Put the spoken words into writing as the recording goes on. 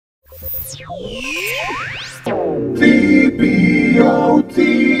TVOT.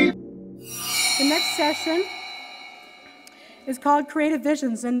 The next session is called Creative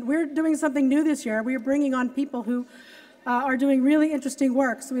Visions, and we're doing something new this year. We are bringing on people who are doing really interesting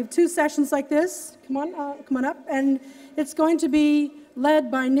work. So we have 2 sessions like this. Come on up. And it's going to be led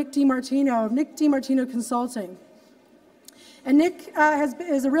by Nick DeMartino of Nick DeMartino Consulting. And Nick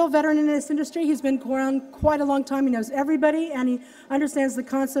is a real veteran in this industry. He's been around quite a long time. He knows everybody, and he understands the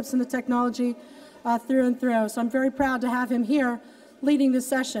concepts and the technology through and through. So I'm very proud to have him here leading this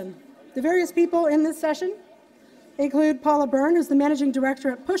session. The various people in this session include Paula Byrne, who's the managing director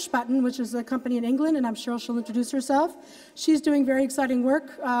at Pushbutton, which is a company in England, and I'm sure she'll introduce herself. She's doing very exciting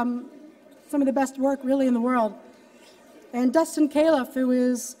work, some of the best work really in the world. And Dustin Callif, who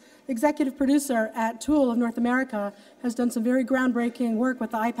is executive producer at Tool of North America, has done some very groundbreaking work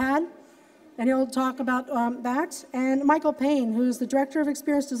with the iPad, and he'll talk about that. And Michael Payne, who's the director of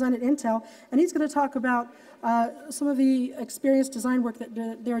experience design at Intel, and he's going to talk about some of the experience design work that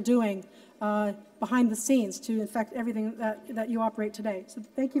they're doing behind the scenes to affect everything that you operate today. So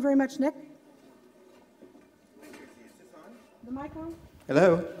thank you very much, Nick. The mic on?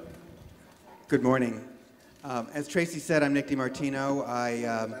 Hello. Good morning. As Tracy said, I'm Nick DeMartino.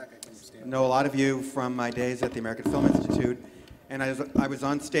 I know a lot of you from my days at the American Film Institute, and I was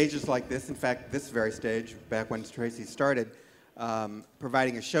on stages like this, in fact, this very stage, back when Tracy started,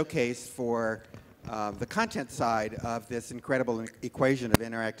 providing a showcase for the content side of this incredible equation of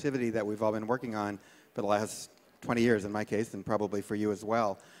interactivity that we've all been working on for the last 20 years in my case, and probably for you as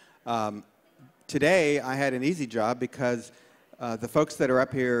well. Today, I had an easy job because the folks that are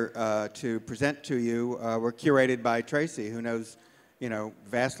up here to present to you were curated by Tracy, who knows,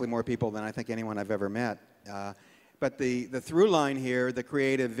 vastly more people than I think anyone I've ever met. But the through line here, the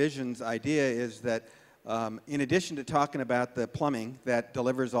creative visions idea is that in addition to talking about the plumbing that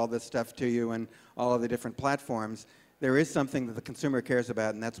delivers all this stuff to you and all of the different platforms, there is something that the consumer cares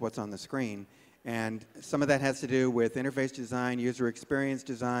about, and that's what's on the screen. And some of that has to do with interface design, user experience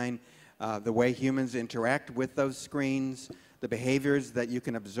design, the way humans interact with those screens, the behaviors that you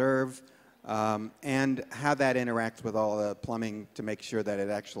can observe, and how that interacts with all the plumbing to make sure that it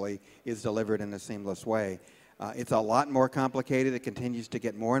actually is delivered in a seamless way. It's a lot more complicated. It continues to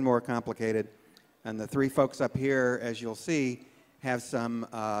get more and more complicated. And the 3 folks up here, as you'll see, have some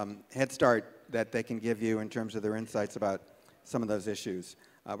head start that they can give you in terms of their insights about some of those issues.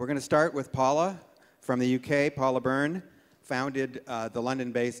 We're going to start with Paula from the UK. Paula Byrne founded the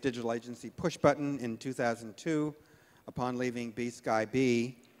London-based digital agency Pushbutton in 2002 upon leaving Sky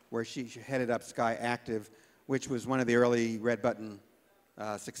B, where she headed up Sky Active, which was one of the early Red Button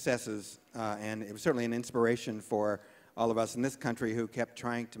successes, and it was certainly an inspiration for all of us in this country who kept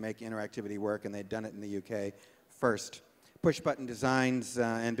trying to make interactivity work, and they'd done it in the UK first. Pushbutton designs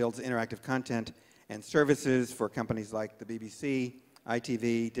and builds interactive content and services for companies like the BBC,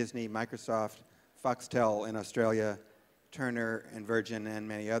 ITV, Disney, Microsoft, Foxtel in Australia, Turner and Virgin, and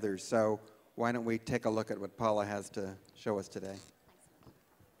many others. So why don't we take a look at what Paula has to show us today.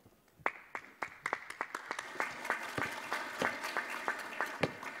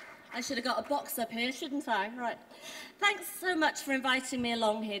 I should have got a box up here, shouldn't I? Right. Thanks so much for inviting me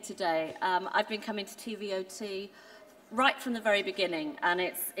along here today. I've been coming to TVOT right from the very beginning, and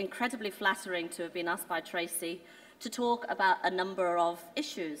it's incredibly flattering to have been asked by Tracy to talk about a number of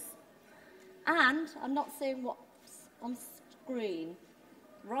issues. And I'm not seeing what's on screen.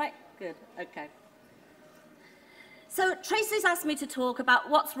 Right? Good. Okay. So Tracy's asked me to talk about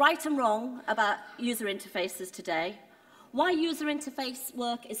what's right and wrong about user interfaces today, why user interface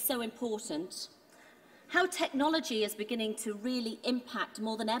work is so important, how technology is beginning to really impact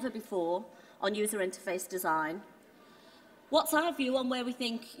more than ever before on user interface design, what's our view on where we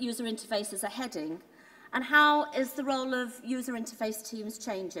think user interfaces are heading, and how is the role of user interface teams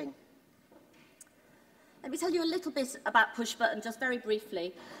changing. Let me tell you a little bit about Pushbutton, just very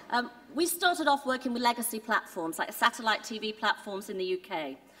briefly. We started off working with legacy platforms, like satellite TV platforms in the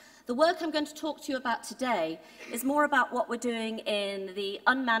UK. The work I'm going to talk to you about today is more about what we're doing in the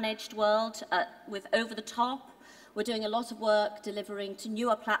unmanaged world with over-the-top. We're doing a lot of work delivering to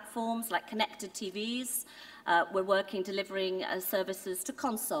newer platforms like connected TVs. We're working delivering services to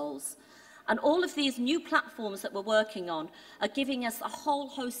consoles. And all of these new platforms that we're working on are giving us a whole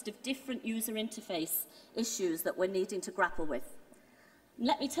host of different user interface issues that we're needing to grapple with.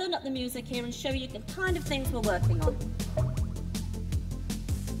 Let me turn up the music here and show you the kind of things we're working on.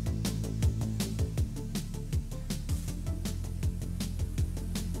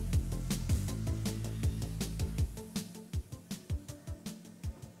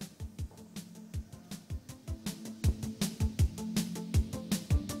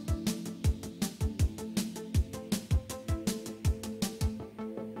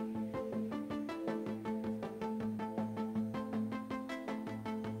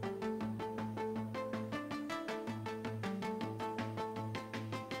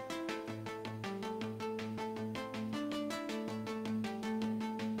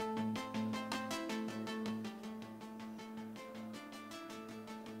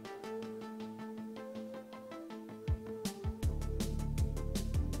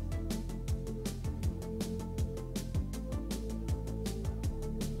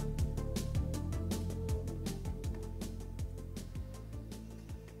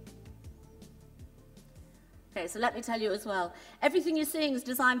 Okay, so let me tell you as well, everything you're seeing is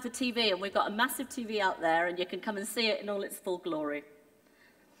designed for TV, and we've got a massive TV out there, and you can come and see it in all its full glory.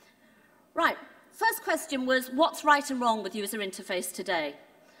 Right, first question was, what's right and wrong with user interface today?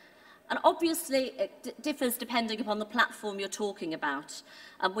 And obviously, it differs depending upon the platform you're talking about.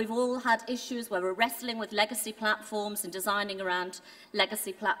 We've all had issues where we're wrestling with legacy platforms and designing around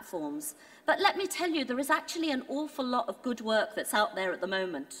legacy platforms. But let me tell you, there is actually an awful lot of good work that's out there at the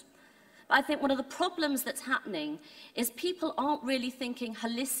moment. But I think one of the problems that's happening is people aren't really thinking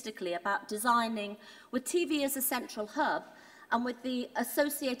holistically about designing with TV as a central hub and with the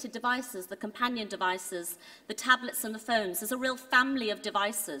associated devices, the companion devices, the tablets and the phones. There's a real family of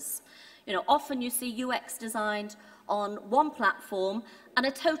devices. You know, often you see UX designed on one platform and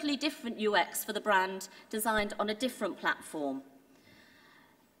a totally different UX for the brand designed on a different platform.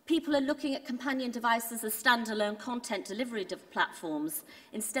 People are looking at companion devices as standalone content delivery platforms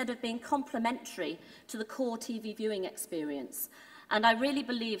instead of being complementary to the core TV viewing experience. And I really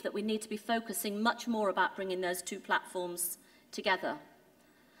believe that we need to be focusing much more about bringing those two platforms together.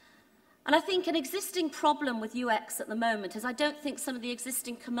 And I think an existing problem with UX at the moment is I don't think some of the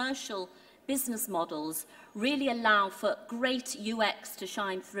existing commercial business models really allow for great UX to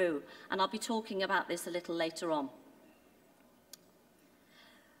shine through. And I'll be talking about this a little later on.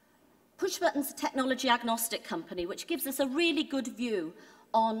 Pushbutton's a technology agnostic company which gives us a really good view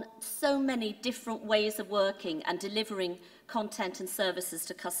on so many different ways of working and delivering content and services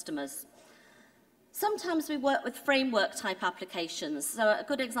to customers. Sometimes we work with framework type applications. So a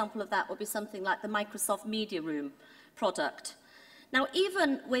good example of that would be something like the Microsoft Media Room product. Now,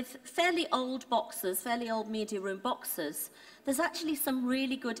 even with fairly old boxes, fairly old Media Room boxes, there's actually some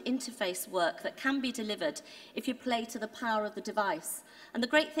really good interface work that can be delivered if you play to the power of the device. And the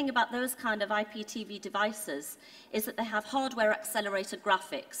great thing about those kind of IPTV devices is that they have hardware accelerated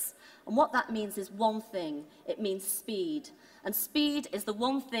graphics. And what that means is one thing, it means speed. And speed is the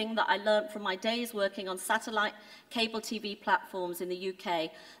one thing that I learned from my days working on satellite cable TV platforms in the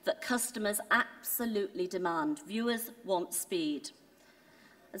UK that customers absolutely demand. Viewers want speed.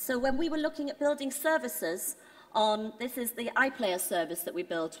 And so when we were looking at building services on, this is the iPlayer service that we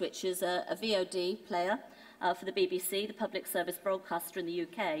built, which is a VOD player for the BBC, the public service broadcaster in the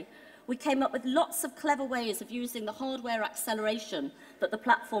UK, we came up with lots of clever ways of using the hardware acceleration that the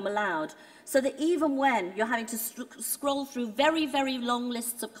platform allowed, so that even when you're having to scroll through very, very long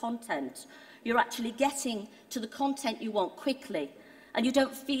lists of content, you're actually getting to the content you want quickly. And you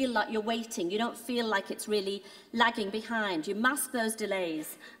don't feel like you're waiting. You don't feel like it's really lagging behind. You mask those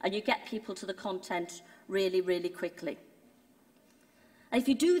delays and you get people to the content really, really quickly. And if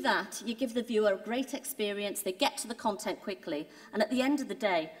you do that, you give the viewer a great experience, they get to the content quickly, and at the end of the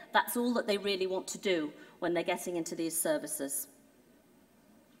day, that's all that they really want to do when they're getting into these services.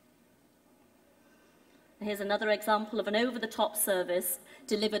 Here's another example of an over-the-top service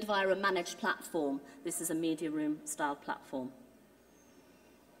delivered via a managed platform. This is a Media Room style platform.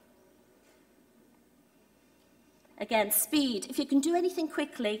 Again, speed. If you can do anything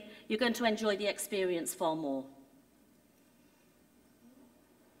quickly, you're going to enjoy the experience far more.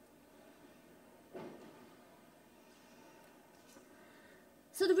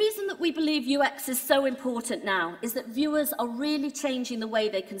 So the reason that we believe UX is so important now is that viewers are really changing the way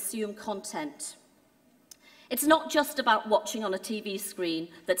they consume content. It's not just about watching on a TV screen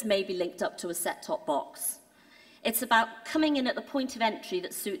that's maybe linked up to a set-top box. It's about coming in at the point of entry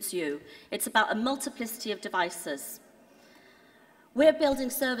that suits you. It's about a multiplicity of devices. We're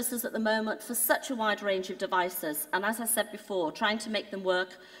building services at the moment for such a wide range of devices, and as I said before, trying to make them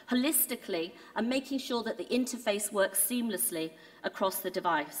work holistically and making sure that the interface works seamlessly across the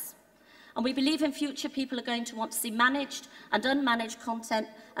device. And we believe in future people are going to want to see managed and unmanaged content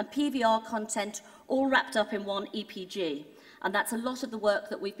and PVR content all wrapped up in one EPG. And that's a lot of the work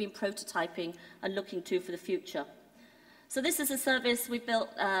that we've been prototyping and looking to for the future. So this is a service we built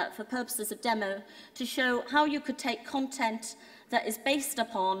for purposes of demo to show how you could take content that is based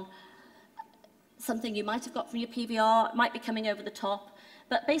upon something you might have got from your PVR, it might be coming over the top,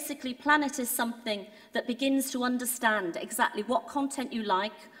 but basically Planet is something that begins to understand exactly what content you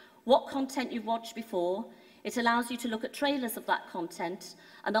like, what content you've watched before. It allows you to look at trailers of that content,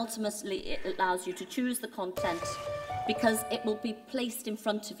 and ultimately it allows you to choose the content because it will be placed in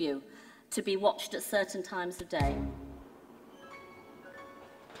front of you to be watched at certain times of day.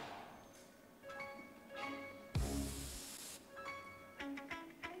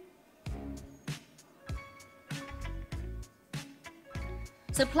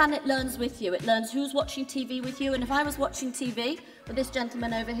 So Planet learns with you. It learns who's watching TV with you. And if I was watching TV with this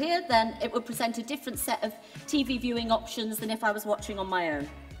gentleman over here, then it would present a different set of TV viewing options than if I was watching on my own.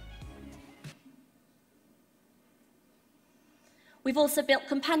 We've also built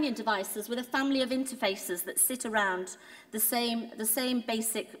companion devices with a family of interfaces that sit around the same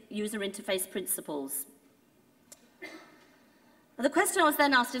basic user interface principles. The question I was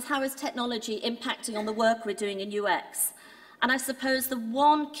then asked is, how is technology impacting on the work we're doing in UX? And I suppose the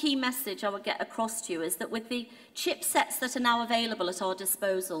one key message I would get across to you is that with the chipsets that are now available at our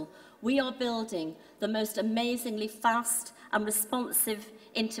disposal, we are building the most amazingly fast and responsive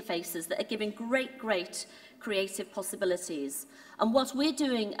interfaces that are giving great creative possibilities. And what we're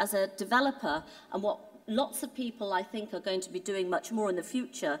doing as a developer, and what lots of people I think are going to be doing much more in the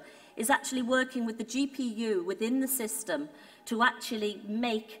future, is actually working with the GPU within the system to actually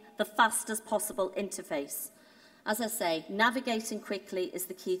make the fastest possible interface. As I say, navigating quickly is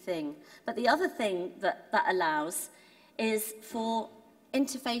the key thing. But the other thing that allows is for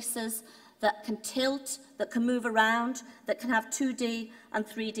interfaces that can tilt, that can move around, that can have 2D and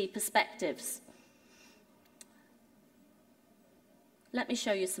 3D perspectives. Let me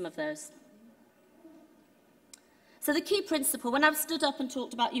show you some of those. So the key principle, when I've stood up and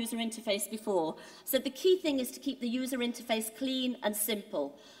talked about user interface before, said the key thing is to keep the user interface clean and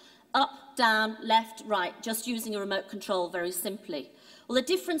simple. Up, down, left, right, just using a remote control very simply. Well, the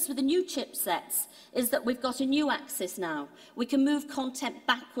difference with the new chipsets is that we've got a new axis now. We can move content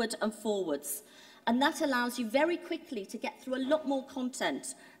backward and forwards. And that allows you very quickly to get through a lot more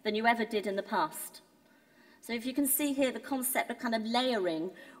content than you ever did in the past. So if you can see here the concept of kind of layering,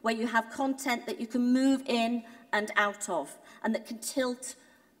 where you have content that you can move in and out of, and that can tilt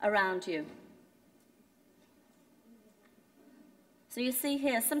around you. So you see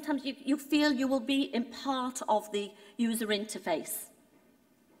here, sometimes you feel you will be in part of the user interface.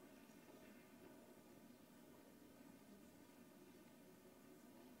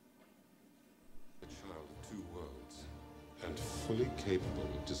 A child of two worlds, and fully capable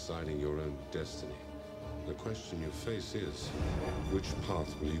of deciding your own destiny. The question you face is, which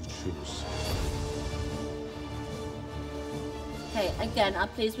path will you choose? Okay, again, I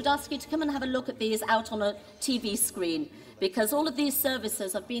please would ask you to come and have a look at these out on a TV screen, because all of these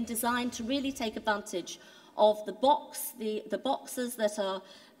services have been designed to really take advantage of the boxes that are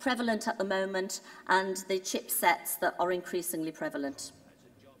prevalent at the moment and the chipsets that are increasingly prevalent.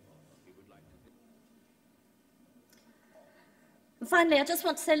 And finally, I just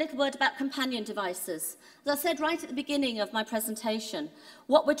want to say a little word about companion devices. As I said right at the beginning of my presentation,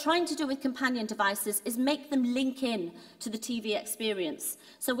 what we're trying to do with companion devices is make them link in to the TV experience.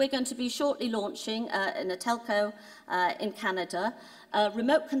 So we're going to be shortly launching in a telco in Canada, a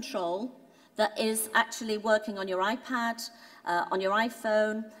remote control that is actually working on your iPad, on your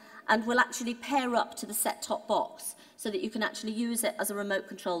iPhone, and will actually pair up to the set-top box so that you can actually use it as a remote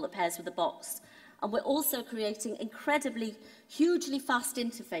control that pairs with the box. And we're also creating incredibly, hugely fast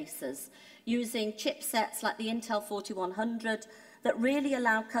interfaces using chipsets like the Intel 4100 that really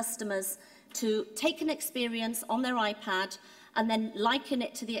allow customers to take an experience on their iPad and then liken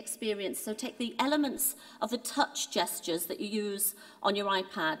it to the experience. So take the elements of the touch gestures that you use on your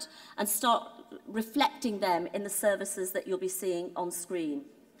iPad and start reflecting them in the services that you'll be seeing on screen.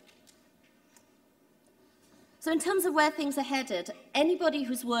 So in terms of where things are headed, anybody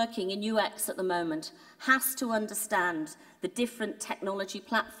who's working in UX at the moment has to understand the different technology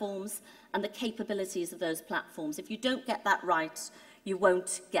platforms and the capabilities of those platforms. If you don't get that right, you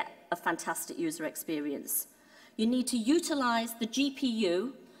won't get a fantastic user experience. You need to utilize the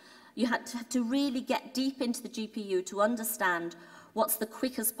GPU. You have to really get deep into the GPU to understand what's the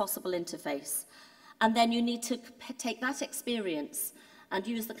quickest possible interface. And then you need to take that experience and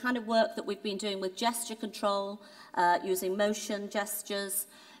use the kind of work that we've been doing with gesture control, using motion gestures,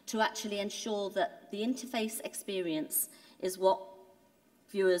 to actually ensure that the interface experience is what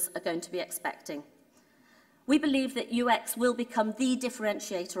viewers are going to be expecting. We believe that UX will become the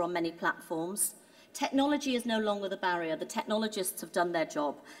differentiator on many platforms. Technology is no longer the barrier. The technologists have done their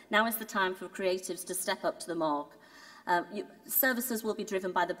job. Now is the time for creatives to step up to the mark. Services will be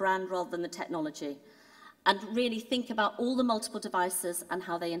driven by the brand rather than the technology, and really think about all the multiple devices and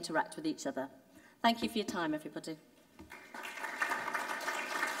how they interact with each other. Thank you for your time, everybody.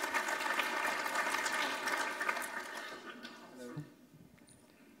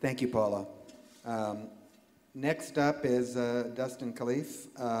 Thank you, Paula. Next up is Dustin Callif,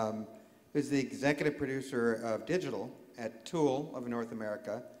 who's the executive producer of digital at Tool of North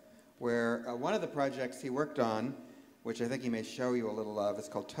America, where one of the projects he worked on, which I think he may show you a little of, is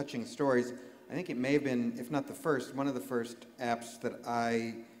called Touching Stories. I think it may have been, if not the first, one of the first apps that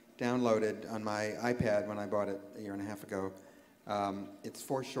I downloaded on my iPad when I bought it a year and a half ago. It's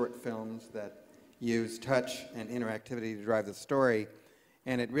 4 short films that use touch and interactivity to drive the story.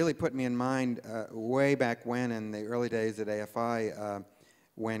 And it really put me in mind way back when, in the early days at AFI,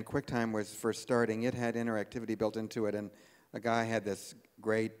 when QuickTime was first starting. It had interactivity built into it, and a guy had this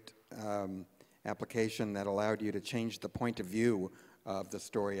great application that allowed you to change the point of view of the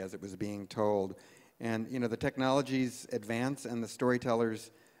story as it was being told. And you know, the technologies advance and the storytellers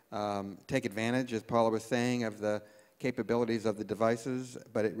take advantage, as Paula was saying, of the capabilities of the devices,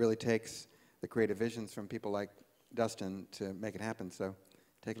 but it really takes the creative visions from people like Dustin to make it happen. So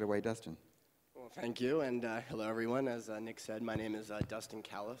take it away, Dustin. Well, thank you, and hello everyone. As Nick said, my name is Dustin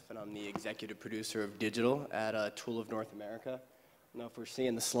Callif, and I'm the executive producer of digital at Tool of North America. I don't know if we're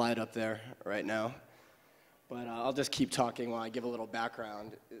seeing the slide up there right now, but I'll just keep talking while I give a little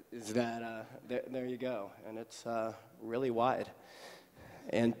background. Is that there you go, and it's really wide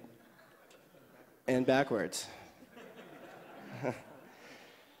and backwards.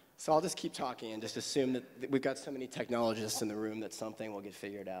 So I'll just keep talking and just assume that we've got so many technologists in the room that something will get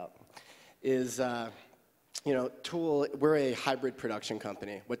figured out. You know, Tool, we're a hybrid production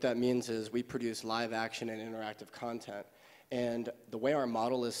company. What that means is we produce live action and interactive content. And the way our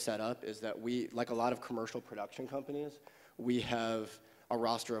model is set up is that we, like a lot of commercial production companies, we have a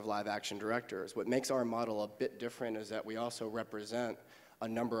roster of live action directors. What makes our model a bit different is that we also represent a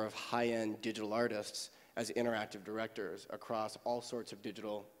number of high-end digital artists as interactive directors across all sorts of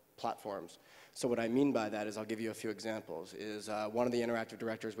digital platforms. So what I mean by that is, I'll give you a few examples, is one of the interactive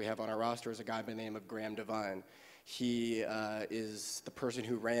directors we have on our roster is a guy by the name of Graham Devine. He is the person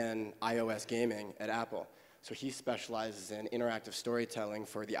who ran iOS gaming at Apple. So he specializes in interactive storytelling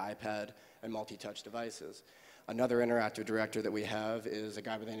for the iPad and multi-touch devices. Another interactive director that we have is a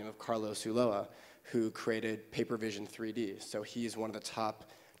guy by the name of Carlos Ulloa, who created Papervision 3D. So he's one of the top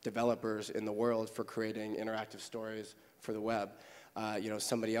developers in the world for creating interactive stories for the web. You know,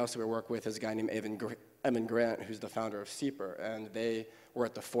 somebody else that we work with is a guy named Evan Grant, who's the founder of Seeper, and they were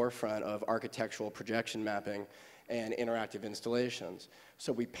at the forefront of architectural projection mapping and interactive installations.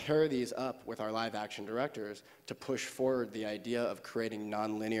 So we pair these up with our live action directors to push forward the idea of creating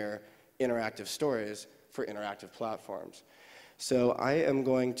nonlinear interactive stories for interactive platforms. So I am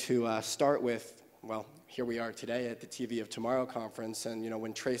going to start with, well, here we are today at the TV of Tomorrow conference, and you know,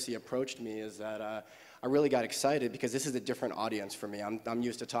 when Tracy approached me, is that I really got excited because this is a different audience for me. I'm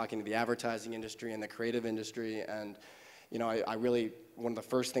used to talking to the advertising industry and the creative industry, and you know, I really, one of the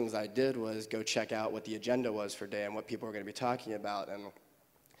first things I did was go check out what the agenda was for today and what people were going to be talking about. And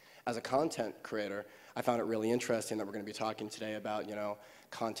as a content creator, I found it really interesting that we're going to be talking today about, you know,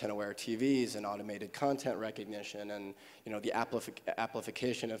 content-aware TVs and automated content recognition and, you know, the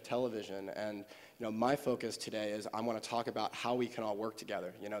amplification of television. And, you know, my focus today is I want to talk about how we can all work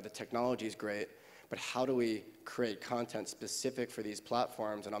together. You know, the technology is great, but how do we create content specific for these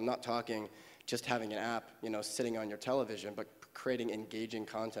platforms? And I'm not talking just having an app, you know, sitting on your television, but creating engaging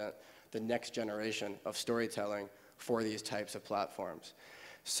content, the next generation of storytelling for these types of platforms.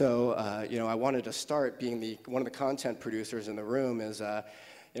 So, you know, I wanted to start being one of the content producers in the room is,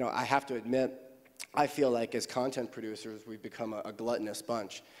 you know, I have to admit, I feel like as content producers, we've become a gluttonous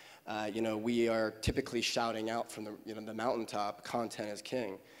bunch. You know, we are typically shouting out from the, you know, the mountaintop, content is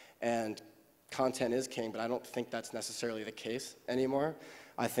king. And content is king, but I don't think that's necessarily the case anymore.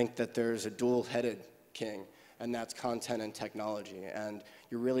 I think that there's a dual-headed king, and that's content and technology. And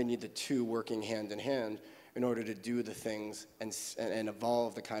you really need the two working hand in hand in order to do the things and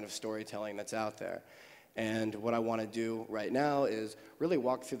evolve the kind of storytelling that's out there. And what I want to do right now is really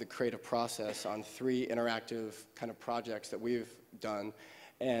walk through the creative process on 3 interactive kind of projects that we've done.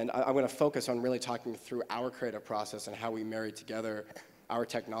 And I'm going to focus on really talking through our creative process and how we marry together our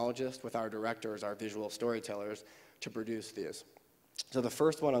technologists with our directors, our visual storytellers, to produce these. So the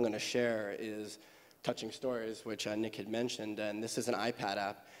first one I'm going to share is Touching Stories, which Nick had mentioned, and this is an iPad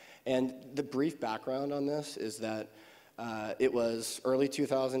app. And the brief background on this is that it was early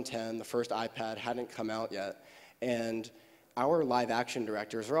 2010, the first iPad hadn't come out yet, and our live action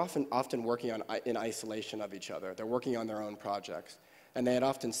directors are often working in isolation of each other. They're working on their own projects. And they had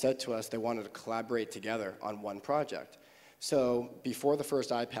often said to us they wanted to collaborate together on one project. So before the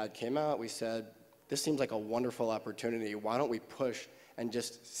first iPad came out, we said, this seems like a wonderful opportunity. Why don't we push and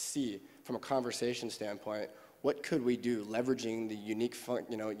just see, from a conversation standpoint, what could we do leveraging the unique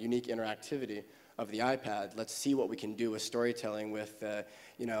interactivity of the iPad? Let's see what we can do with storytelling, with the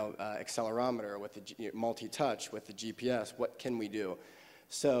accelerometer, with the multi-touch, with the GPS. What can we do?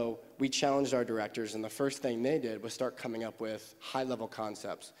 So we challenged our directors, and the first thing they did was start coming up with high-level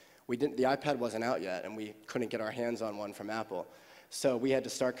concepts. The iPad wasn't out yet, and we couldn't get our hands on one from Apple. So we had to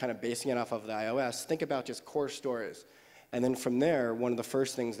start kind of basing it off of the iOS, think about just core stories. And then from there, one of the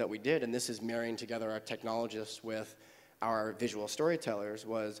first things that we did, and this is marrying together our technologists with our visual storytellers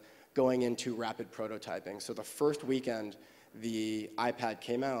was going into rapid prototyping. So the first weekend the iPad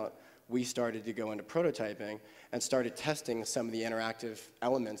came out, we started to go into prototyping and started testing some of the interactive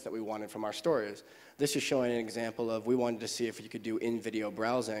elements that we wanted from our stories. This is showing an example of we wanted to see if you could do in-video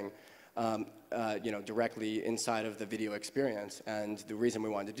browsing directly inside of the video experience. And the reason we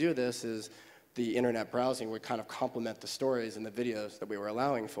wanted to do this is the internet browsing would kind of complement the stories and the videos that we were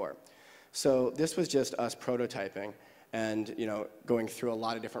allowing for. So this was just us prototyping and going through a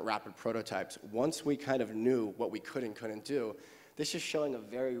lot of different rapid prototypes. Once we kind of knew what we could and couldn't do, this is showing a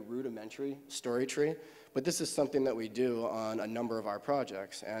very rudimentary story tree, but this is something that we do on a number of our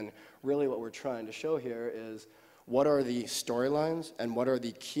projects. And really what we're trying to show here is what are the storylines and what are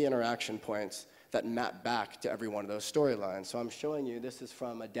the key interaction points that map back to every one of those storylines. So I'm showing you, this is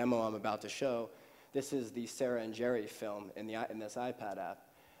from a demo I'm about to show. This is the Sarah and Jerry film in this iPad app.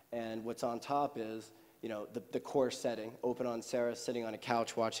 And what's on top is the core setting, open on Sarah sitting on a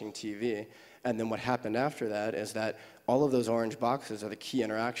couch watching TV. And then what happened after that is that all of those orange boxes are the key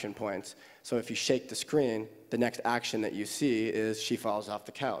interaction points. So if you shake the screen, the next action that you see is she falls off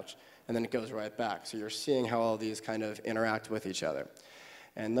the couch. And then it goes right back. So you're seeing how all these kind of interact with each other.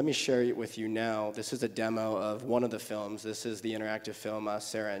 And let me share it with you now. This is a demo of one of the films. This is the interactive film,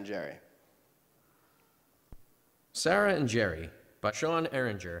 Sarah and Jerry. Sarah and Jerry, by Sean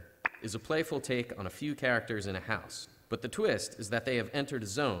Erringer, is a playful take on a few characters in a house. But the twist is that they have entered a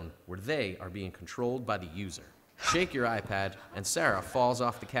zone where they are being controlled by the user. Shake your iPad, and Sarah falls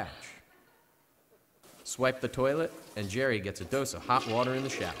off the couch. Swipe the toilet, and Jerry gets a dose of hot water in the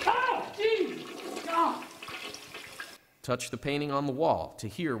shower. Touch the painting on the wall to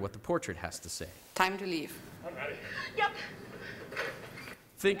hear what the portrait has to say. Time to leave. I'm ready. Yep.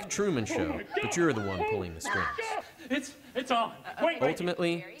 Think Truman Show, but you're the one pulling the strings. It's on. Wait.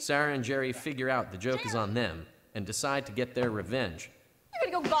 Ultimately, Sarah and Jerry figure out the joke is on them and decide to get their revenge.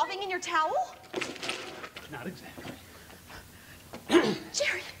 You gonna go golfing in your towel? Not exactly.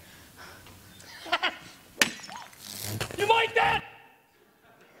 Jerry! You like that?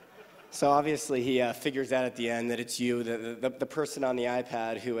 So obviously he figures out at the end that it's you, the person on the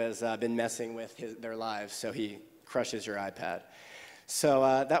iPad who has been messing with their lives, so he crushes your iPad.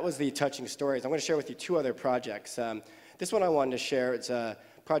 So that was the touching stories. I'm going to share with you two other projects. This one I wanted to share, it's a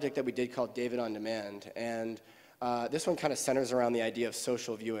project that we did called David on Demand, and this one kind of centers around the idea of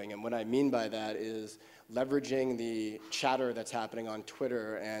social viewing, and what I mean by that is leveraging the chatter that's happening on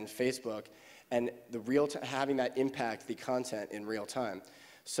Twitter and Facebook and having that impact the content in real time.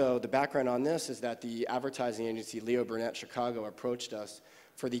 So the background on this is that the advertising agency Leo Burnett Chicago approached us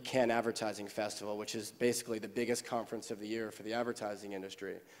for the Cannes Advertising Festival, which is basically the biggest conference of the year for the advertising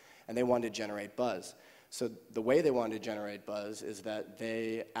industry, and they wanted to generate buzz. So the way they wanted to generate buzz is that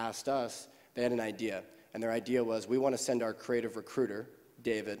they asked us, they had an idea, and their idea was we want to send our creative recruiter,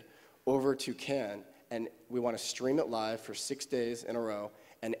 David, over to Cannes, and we want to stream it live for 6 days in a row,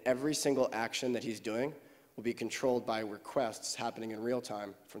 and every single action that he's doing will be controlled by requests happening in real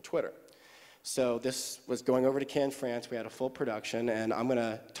time from Twitter. So this was going over to Cannes, France. We had a full production, and I'm going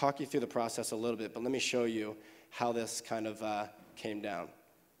to talk you through the process a little bit, but let me show you how this kind of came down.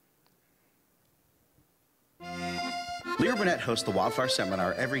 Leo Burnett hosts the Wildfire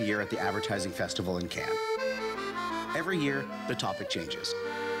Seminar every year at the Advertising Festival in Cannes. Every year, the topic changes.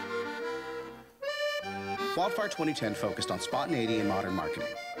 Wildfire 2010 focused on spontaneity and modern marketing.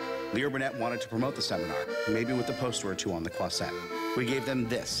 Leo Burnett wanted to promote the seminar, maybe with a poster or two on the Croisette. We gave them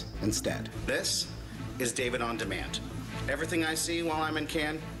this instead. This is David on Demand. Everything I see while I'm in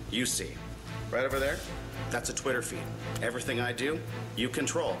Cannes, you see. Right over there, that's a Twitter feed. Everything I do, you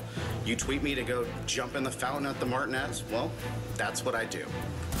control. You tweet me to go jump in the fountain at the Martinez, well, that's what I do.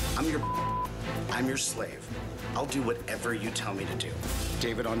 I'm your slave. I'll do whatever you tell me to do.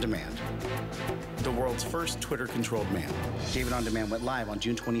 David on Demand. The world's first Twitter-controlled man. David on Demand went live on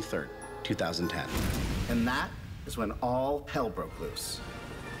June 23rd, 2010. And that is when all hell broke loose.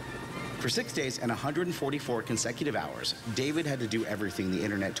 For 6 days and 144 consecutive hours, David had to do everything the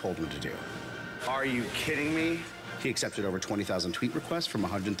internet told him to do. Are you kidding me? He accepted over 20,000 tweet requests from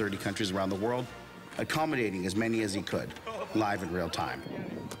 130 countries around the world, accommodating as many as he could, live in real time.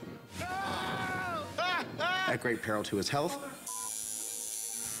 At great peril to his health,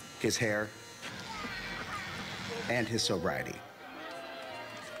 his hair, and his sobriety.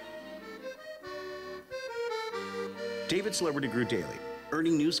 David's celebrity grew daily,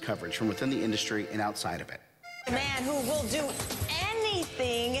 earning news coverage from within the industry and outside of it. A man who will do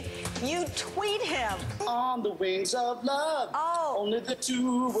anything you tweet him. On the wings of love. Oh. Only the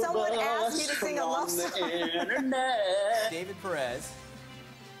two of Someone us asked me to sing a love on song. the internet. David Perez,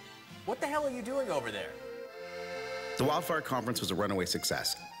 what the hell are you doing over there? The Wildfire Conference was a runaway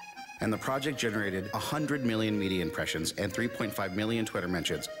success, and the project generated 100 million media impressions and 3.5 million Twitter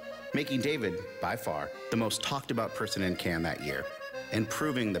mentions, making David, by far, the most talked about person in Cannes that year, and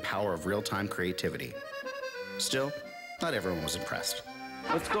proving the power of real-time creativity. Still, not everyone was impressed.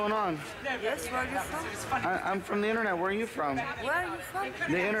 What's going on? Yes, where are you from? I'm from the internet. Where are you from? Where are you from?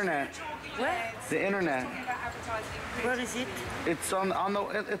 The internet. Where? The internet. Where is it? It's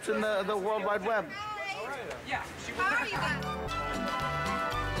it's in the World Wide Web.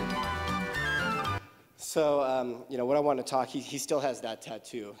 So, you know, what I want to talk, he still has that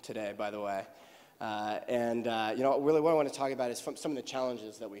tattoo today, by the way. You know, really what I want to talk about is some of the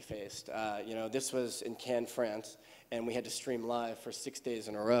challenges that we faced. You know, this was in Cannes, France, and we had to stream live for 6 days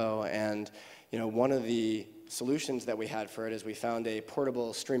in a row. And, you know, one of the solutions that we had for it is we found a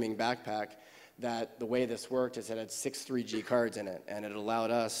portable streaming backpack that the way this worked is it had 6 3G cards in it, and it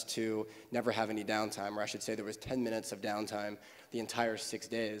allowed us to never have any downtime, or I should say there was 10 minutes of downtime the entire 6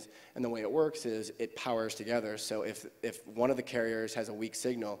 days. And the way it works is it powers together, so if one of the carriers has a weak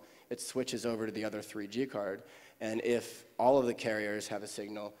signal, it switches over to the other 3G card, and if all of the carriers have a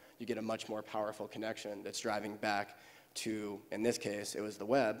signal, you get a much more powerful connection that's driving back to, in this case, it was the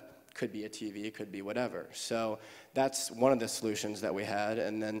web. Could be a TV, could be whatever. So that's one of the solutions that we had.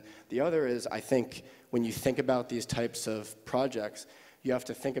 And then the other is, I think, when you think about these types of projects, you have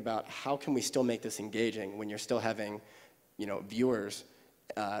to think about how can we still make this engaging when you're still having, you know, viewers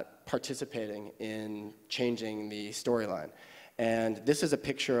participating in changing the storyline. And this is a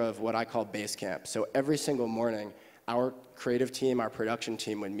picture of what I call base camp. So every single morning, our creative team, our production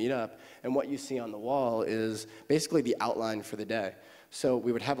team would meet up, and what you see on the wall is basically the outline for the day. So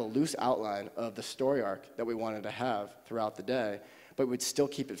we would have a loose outline of the story arc that we wanted to have throughout the day, but we'd still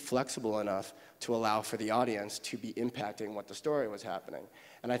keep it flexible enough to allow for the audience to be impacting what the story was happening.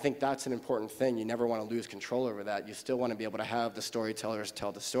 And I think that's an important thing. You never want to lose control over that. You still want to be able to have the storytellers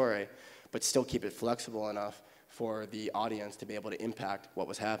tell the story, but still keep it flexible enough for the audience to be able to impact what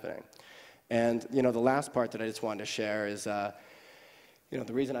was happening. And you know, the last part that I just wanted to share is, you know,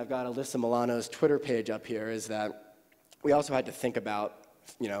 the reason I've got Alyssa Milano's Twitter page up here is that we also had to think about,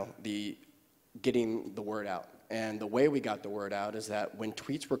 you know, getting the word out. And the way we got the word out is that when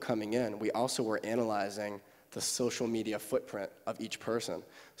tweets were coming in, we also were analyzing the social media footprint of each person.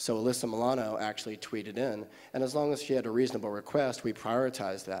 So Alyssa Milano actually tweeted in, and as long as she had a reasonable request, we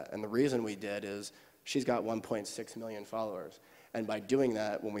prioritized that. And the reason we did is she's got 1.6 million followers. And by doing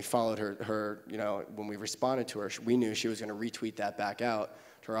that, when we followed her, you know, when we responded to her, we knew she was going to retweet that back out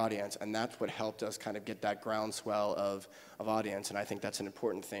to our audience, and that's what helped us kind of get that groundswell of audience, and I think that's an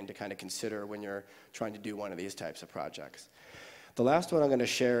important thing to kind of consider when you're trying to do one of these types of projects. The last one I'm going to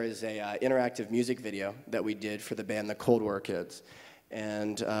share is a interactive music video that we did for the band the Cold War Kids.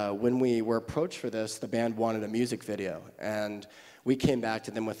 And when we were approached for this, the band wanted a music video, and we came back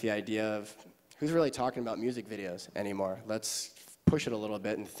to them with the idea of, who's really talking about music videos anymore? Let's push it a little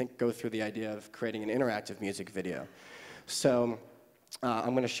bit and go through the idea of creating an interactive music video. So I'm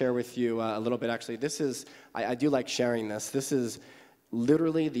going to share with you a little bit. Actually, this is, I do like sharing this. This is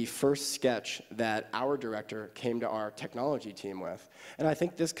literally the first sketch that our director came to our technology team with. And I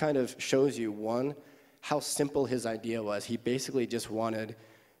think this kind of shows you, one, how simple his idea was. He basically just wanted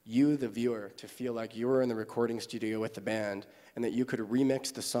you, the viewer, to feel like you were in the recording studio with the band and that you could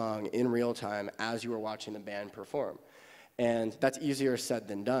remix the song in real time as you were watching the band perform. And that's easier said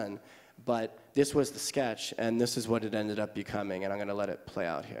than done. But this was the sketch, and this is what it ended up becoming, and I'm going to let it play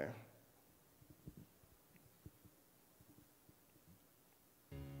out here.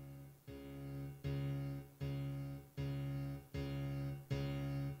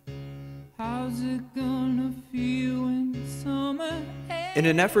 How's it gonna feel in summer? In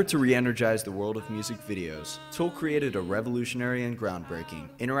an effort to re-energize the world of music videos, Tool created a revolutionary and groundbreaking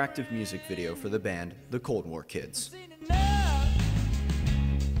interactive music video for the band the Cold War Kids.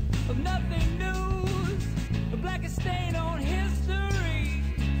 Of nothing news, the blackest stain on history,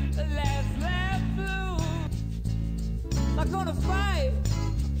 the last laugh through. Not gonna fight,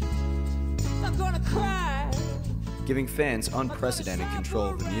 not gonna cry. Giving fans unprecedented control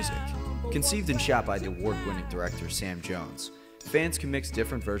of the music. Conceived and shot by the award-winning director Sam Jones, fans can mix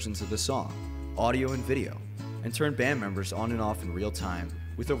different versions of the song, audio and video, and turn band members on and off in real time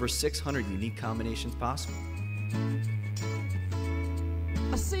with over 600 unique combinations possible.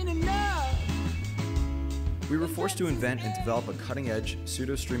 I've seen enough. We were forced to invent and develop a cutting-edge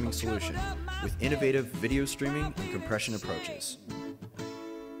pseudo-streaming solution with innovative video streaming and compression approaches.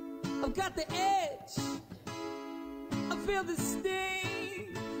 I've got the edge. I feel the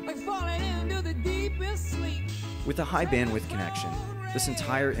sting, like falling into the deepest sleep. With a high bandwidth connection, This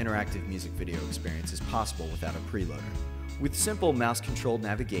entire interactive music video experience is possible without a preloader. With simple mouse-controlled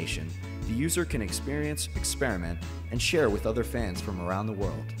navigation, the user can experience, experiment, and share with other fans from around the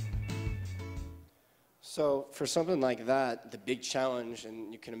world. So for something like that, the big challenge,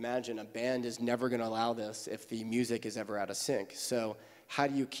 and you can imagine a band is never going to allow this if the music is ever out of sync. So how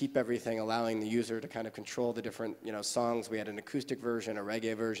do you keep everything allowing the user to kind of control the different songs? We had an acoustic version, a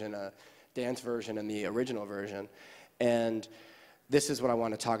reggae version, a dance version, and the original version. And this is what I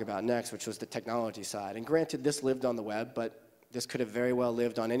want to talk about next, which was the technology side. And granted, this lived on the web, but this could have very well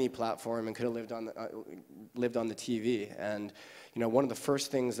lived on any platform and could have lived on the TV. And one of the first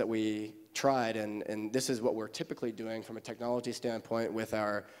things that we tried, and this is what we're typically doing from a technology standpoint with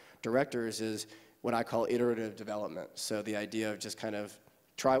our directors, is what I call iterative development. So the idea of just kind of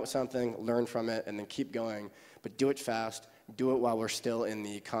try with something, learn from it, and then keep going, but do it fast, do it while we're still in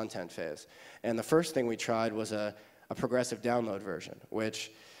the content phase. And the first thing we tried was a progressive download version, which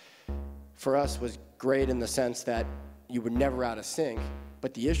for us was great in the sense that you were never out of sync,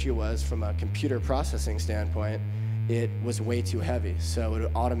 but the issue was from a computer processing standpoint, it was way too heavy. So it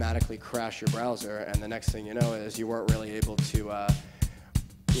would automatically crash your browser, and the next thing you know is you weren't really able to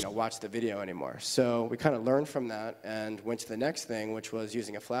watch the video anymore. So we kind of learned from that and went to the next thing, which was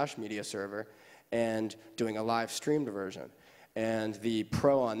using a Flash media server and doing a live streamed version. And the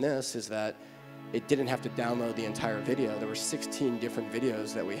pro on this is that it didn't have to download the entire video. There were 16 different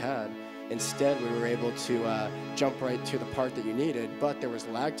videos that we had. Instead, we were able to jump right to the part that you needed, but there was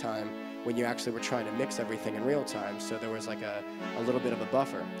lag time when you actually were trying to mix everything in real time, so there was like a little bit of a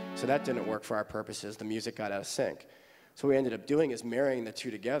buffer. So that didn't work for our purposes. The music got out of sync. So what we ended up doing is marrying the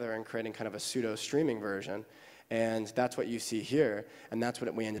two together and creating kind of a pseudo-streaming version. And that's what you see here, and that's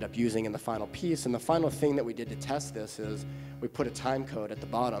what we ended up using in the final piece. And the final thing that we did to test this is we put a time code at the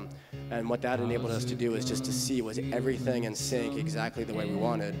bottom. And what that enabled us to do is just to see, was everything in sync exactly the way we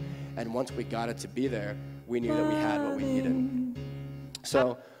wanted. And once we got it to be there, we knew that we had what we needed.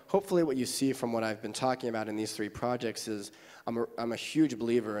 So hopefully what you see from what I've been talking about in these three projects is I'm a huge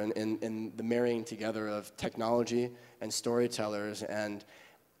believer in the marrying together of technology and storytellers and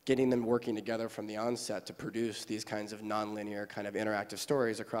getting them working together from the onset to produce these kinds of nonlinear kind of interactive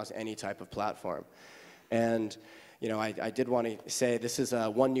stories across any type of platform. And I did want to say this is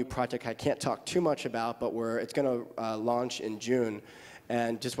one new project I can't talk too much about, but it's going to launch in June.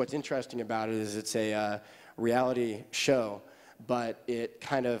 And just what's interesting about it is it's a reality show, but it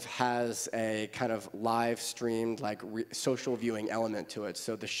kind of has a kind of live streamed like social viewing element to it.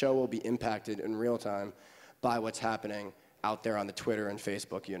 So the show will be impacted in real time by what's happening out there on the Twitter and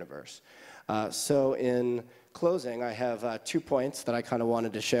Facebook universe. So in closing, I have 2 points that I kind of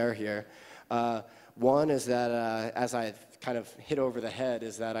wanted to share here. One is that, as I kind of hit over the head,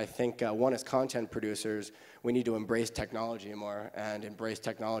 is that I think one, as content producers, we need to embrace technology more and embrace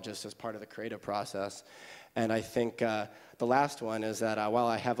technologists as part of the creative process. And I think the last one is that while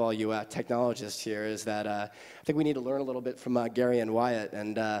I have all you technologists here, is that I think we need to learn a little bit from Gary and Wyatt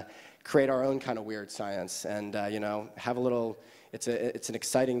and create our own kind of weird science and have a little, it's an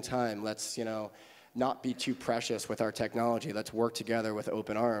exciting time. Let's not be too precious with our technology. Let's work together with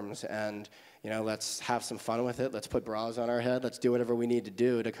open arms and let's have some fun with it. Let's put bras on our head. Let's do whatever we need to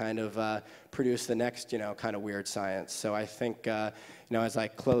do to kind of produce the next kind of weird science. So I think as I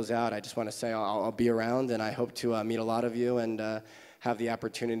close out, I just want to say I'll be around and I hope to meet a lot of you and have the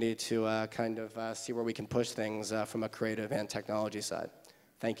opportunity to kind of see where we can push things from a creative and technology side.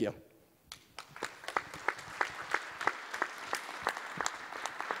 Thank you.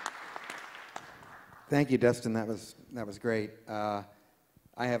 Thank you, Dustin. That was great. I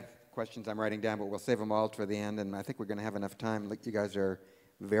have questions I'm writing down, but we'll save them all for the end, and I think we're going to have enough time. Look, you guys are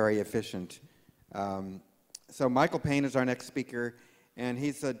very efficient. So Michael Payne is our next speaker, and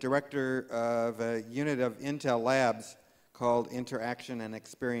he's the director of a unit of Intel Labs called Interaction and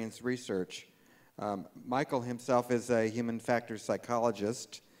Experience Research. Michael himself is a human factors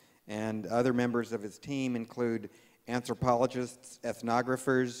psychologist, and other members of his team include anthropologists,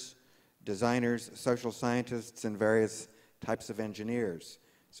 ethnographers, designers, social scientists, and various types of engineers.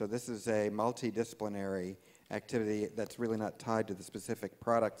 So this is a multidisciplinary activity that's really not tied to the specific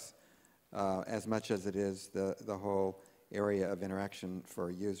products as much as it is the whole area of interaction for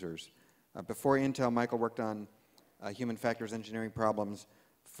users. Before Intel, Michael worked on human factors engineering problems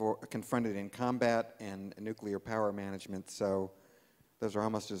confronted in combat and nuclear power management, so those are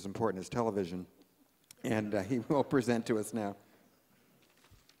almost as important as television. And he will present to us now.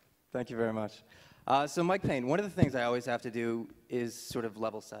 Thank you very much. So Mike Payne, one of the things I always have to do is sort of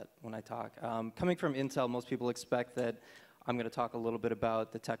level set when I talk. Coming from Intel, most people expect that I'm going to talk a little bit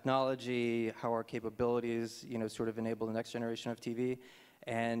about the technology, how our capabilities, sort of enable the next generation of TV,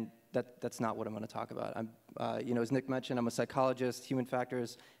 and that's not what I'm going to talk about. As Nick mentioned, I'm a psychologist, human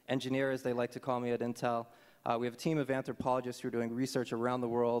factors engineer, as they like to call me at Intel. We have a team of anthropologists who are doing research around the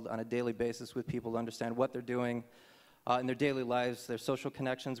world on a daily basis with people to understand what they're doing in their daily lives, their social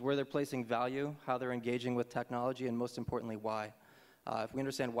connections, where they're placing value, how they're engaging with technology, and most importantly, why. If we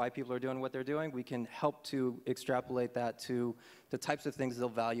understand why people are doing what they're doing, we can help to extrapolate that to the types of things they'll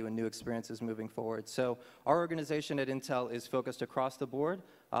value in new experiences moving forward. So our organization at Intel is focused across the board,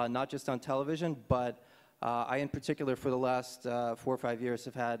 not just on television, but I, in particular, for the last 4 or 5 years,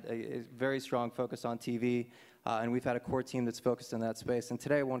 have had a very strong focus on TV, and we've had a core team that's focused in that space. And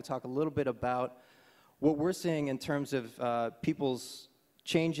today I want to talk a little bit about what we're seeing in terms of people's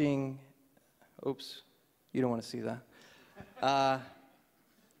changing, oops, you don't want to see that.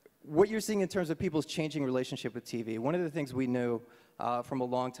 What you're seeing in terms of people's changing relationship with TV. One of the things we knew from a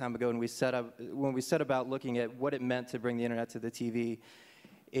long time ago when we set about looking at what it meant to bring the internet to the TV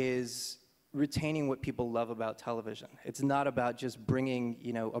is retaining what people love about television. It's not about just bringing,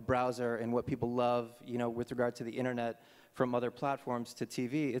 a browser and what people love, with regard to the internet from other platforms to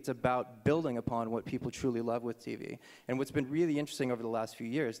TV. It's about building upon what people truly love with TV. And what's been really interesting over the last few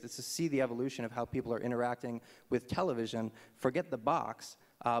years is to see the evolution of how people are interacting with television. Forget the box,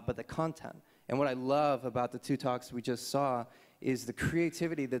 but the content. And what I love about the 2 talks we just saw is the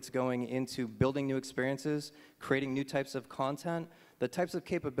creativity that's going into building new experiences, creating new types of content. The types of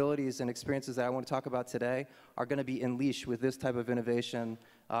capabilities and experiences that I want to talk about today are going to be unleashed with this type of innovation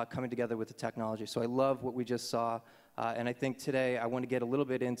coming together with the technology. So I love what we just saw, and I think today I want to get a little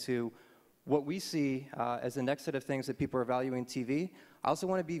bit into what we see as the next set of things that people are valuing TV. I also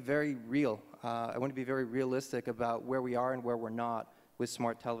want to be very real. I want to be very realistic about where we are and where we're not with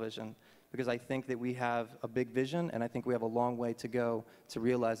smart television, because I think that we have a big vision, and I think we have a long way to go to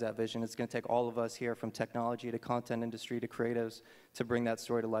realize that vision. It's going to take all of us here, from technology to content industry to creatives, to bring that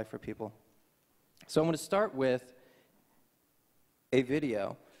story to life for people. So I'm going to start with a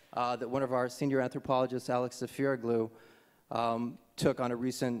video that one of our senior anthropologists, Alex Zafiroglu, took on a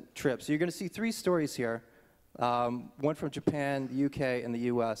recent trip. So you're going to see 3 stories here, one from Japan, the UK, and the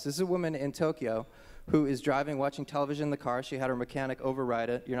US. This is a woman in Tokyo who is driving, watching television in the car. She had her mechanic override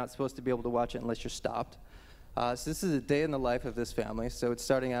it. You're not supposed to be able to watch it unless you're stopped. So this is a day in the life of this family. So it's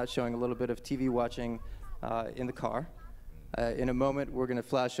starting out showing a little bit of TV watching in the car. In a moment, we're going to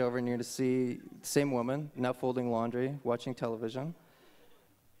flash over, and you're going to see the same woman, now folding laundry, watching television.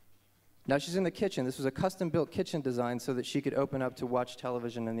 Now she's in the kitchen. This was a custom-built kitchen design so that she could open up to watch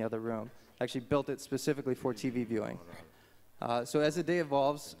television in the other room. Actually built it specifically for TV viewing. So as the day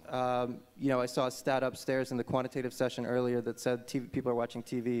evolves, I saw a stat upstairs in the quantitative session earlier that said people are watching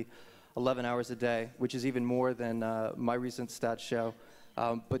TV 11 hours a day, which is even more than my recent stats show.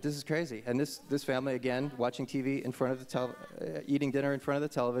 But this is crazy. And this family, again, watching TV in front of the eating dinner in front of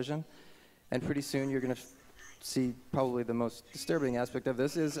the television. And pretty soon you're going to see probably the most disturbing aspect of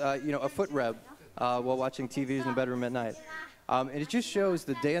this is, a foot rub while watching TV in the bedroom at night. And it just shows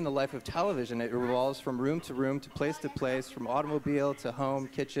the day in the life of television. It revolves from room to room, to place, from automobile to home,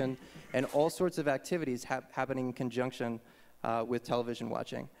 kitchen, and all sorts of activities happening in conjunction with television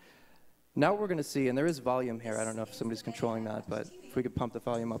watching. Now what we're going to see, and there is volume here. I don't know if somebody's controlling that, but if we could pump the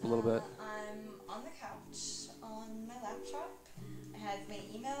volume up a little bit. I'm on the couch on my laptop. I have my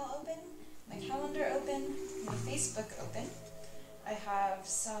email open, my calendar open, my Facebook open. I have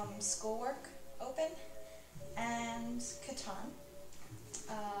some schoolwork open, and Catan.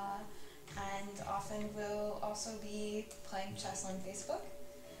 And often we'll also be playing chess on Facebook,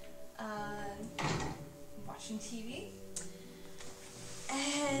 watching TV.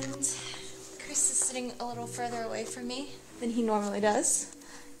 And Chris is sitting a little further away from me than he normally does,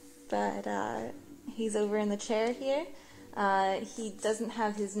 but he's over in the chair here. He doesn't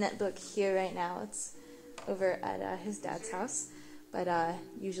have his netbook here right now. It's over at his dad's house, but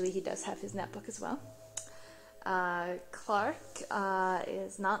usually he does have his netbook as well. Clark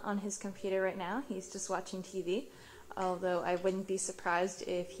is not on his computer right now. He's just watching TV, although I wouldn't be surprised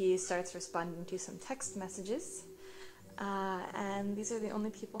if he starts responding to some text messages. And these are the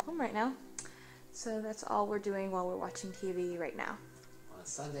only people home right now. So that's all we're doing while we're watching TV right now. On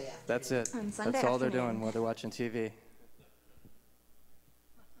Sunday afternoon. That's it. On Sunday That's all they're afternoon. doing while they're watching TV.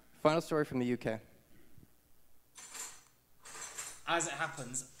 Final story from the UK. As it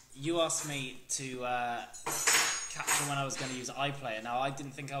happens, you asked me to capture when I was going to use iPlayer. Now, I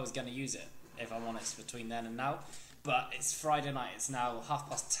didn't think I was going to use it, if I'm honest, between then and now. But it's Friday night. It's now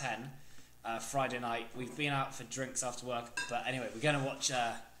 10:30. Friday night. We've been out for drinks after work. But anyway, we're going to watch,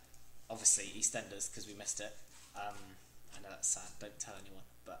 obviously, EastEnders, because we missed it. I know that's sad, don't tell anyone,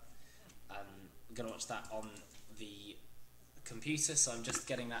 but we're going to watch that on the computer, so I'm just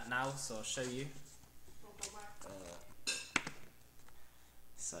getting that now, so I'll show you.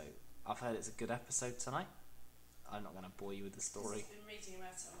 So, I've heard it's a good episode tonight. I'm not going to bore you with the story. You've been reading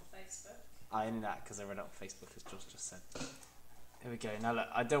about it on Facebook. I knew that because I read it on Facebook, as Josh just said. Here we go. Now look,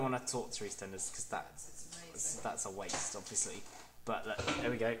 I don't want to talk to EastEnders because that's a waste, obviously. But look,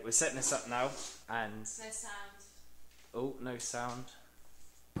 here we go. We're setting this up now, and No sound. oh, no sound.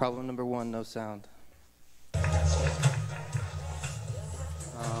 Problem number 1, no sound.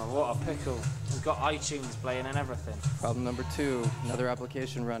 Oh, what a pickle! We've got iTunes playing and everything. Problem number 2, another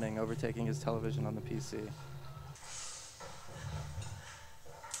application running, overtaking his television on the PC.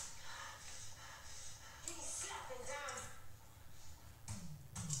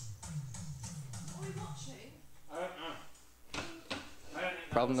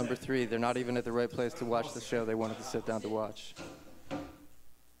 Problem number 3, they're not even at the right place to watch the show they wanted to sit down to watch.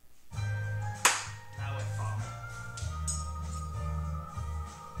 Now we're far.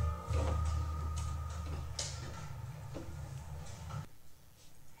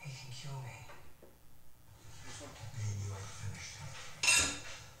 He can kill me. Maybe you ain't finished.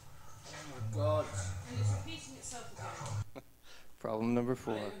 Oh my god. And it's repeating itself again. Problem number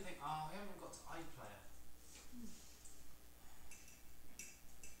 4. I don't even think, oh, we haven't got to iPlayer.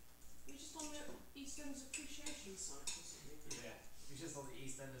 We're just on the EastEnders appreciation site or something. Yeah, we're just on the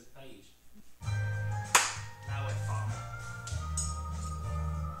EastEnders page. Now we're far.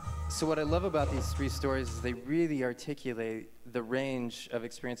 So what I love about these 3 stories is they really articulate the range of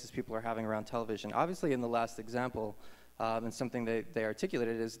experiences people are having around television. Obviously, in the last example, and something they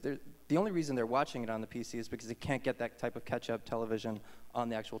articulated is the only reason they're watching it on the PC is because they can't get that type of catch-up television on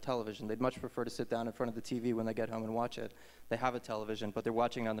the actual television. They'd much prefer to sit down in front of the TV when they get home and watch it. They have a television, but they're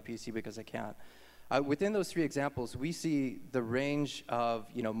watching it on the PC because they can't. Within those 3 examples, we see the range of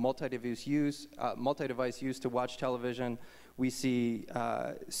multi-device use to watch television. We see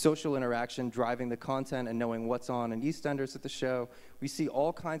social interaction driving the content and knowing what's on in EastEnders at the show. We see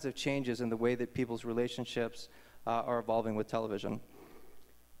all kinds of changes in the way that people's relationships are evolving with television.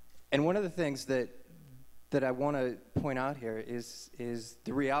 And one of the things that I want to point out here is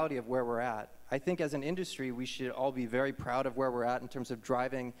the reality of where we're at. I think as an industry, we should all be very proud of where we're at in terms of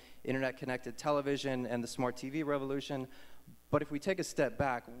driving internet-connected television and the smart TV revolution. But if we take a step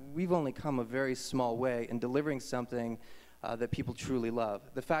back, we've only come a very small way in delivering something that people truly love.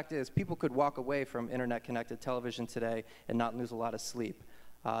 The fact is, people could walk away from internet-connected television today and not lose a lot of sleep.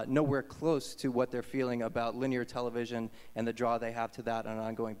 Nowhere close to what they're feeling about linear television and the draw they have to that on an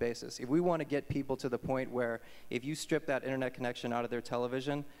ongoing basis. If we want to get people to the point where if you strip that internet connection out of their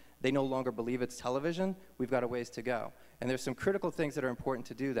television, they no longer believe it's television, we've got a ways to go. And there's some critical things that are important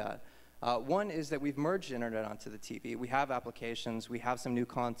to do that. One is that we've merged internet onto the TV. We have applications, we have some new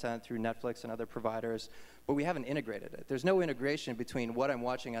content through Netflix and other providers, but we haven't integrated it. There's no integration between what I'm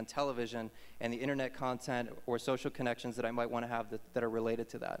watching on television and the internet content or social connections that I might want to have that are related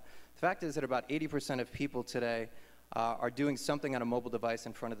to that. The fact is that about 80% of people today are doing something on a mobile device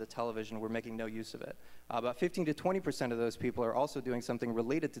in front of the television. We're making no use of it. About 15 to 20% of those people are also doing something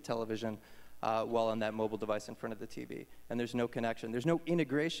related to television while on that mobile device in front of the TV. And there's no connection. There's no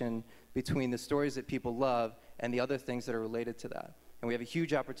integration between the stories that people love and the other things that are related to that. And we have a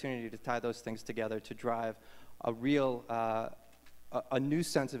huge opportunity to tie those things together to drive a real, a new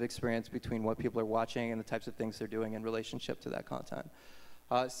sense of experience between what people are watching and the types of things they're doing in relationship to that content.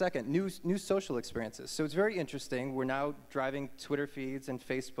 Second, new social experiences. So it's very interesting. We're now driving Twitter feeds and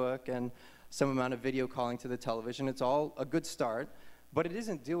Facebook and some amount of video calling to the television. It's all a good start, but it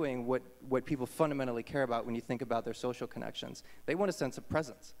isn't doing what people fundamentally care about when you think about their social connections. They want a sense of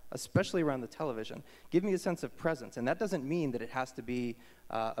presence, especially around the television. Give me a sense of presence, and that doesn't mean that it has to be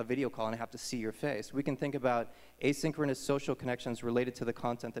a video call and I have to see your face. We can think about asynchronous social connections related to the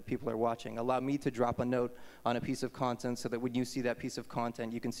content that people are watching. Allow me to drop a note on a piece of content so that when you see that piece of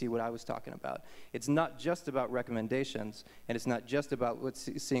content, you can see what I was talking about. It's not just about recommendations, and it's not just about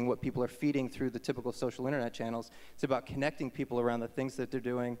seeing what people are feeding through the typical social internet channels. It's about connecting people around the things that they're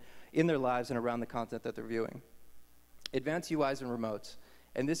doing in their lives and around the content that they're viewing. Advanced UIs and remotes.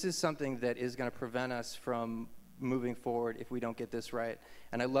 And this is something that is going to prevent us from moving forward if we don't get this right.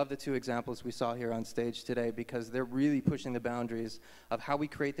 And I love the 2 examples we saw here on stage today because they're really pushing the boundaries of how we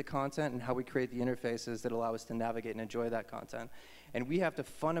create the content and how we create the interfaces that allow us to navigate and enjoy that content. And we have to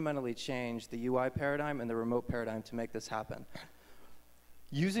fundamentally change the UI paradigm and the remote paradigm to make this happen.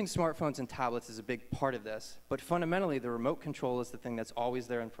 Using smartphones and tablets is a big part of this, but fundamentally the remote control is the thing that's always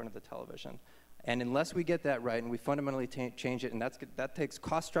there in front of the television. And unless we get that right and we fundamentally change it, and that takes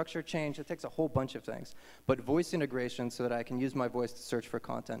cost structure change, it takes a whole bunch of things. But voice integration so that I can use my voice to search for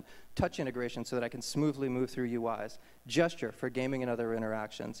content, touch integration so that I can smoothly move through UIs, gesture for gaming and other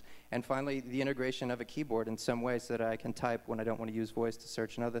interactions, and finally the integration of a keyboard in some way so that I can type when I don't want to use voice to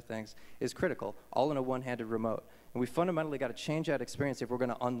search and other things is critical, all in a one-handed remote. And we fundamentally got to change that experience if we're going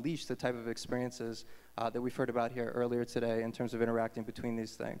to unleash the type of experiences that we've heard about here earlier today in terms of interacting between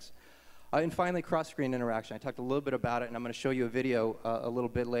these things. And finally, cross-screen interaction. I talked a little bit about it, and I'm going to show you a video a little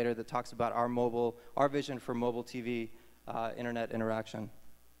bit later that talks about our vision for mobile TV internet interaction.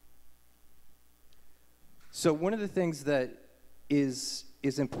 So one of the things that is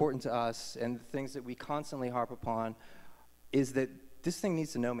important to us, and the things that we constantly harp upon, is that this thing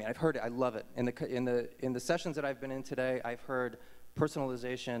needs to know me. I've heard it. I love it. In the sessions that I've been in today, I've heard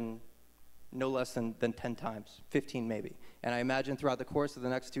personalization no less than 10 times, 15 maybe. And I imagine throughout the course of the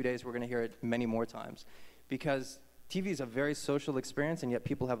next 2 days, we're going to hear it many more times. Because TV is a very social experience, and yet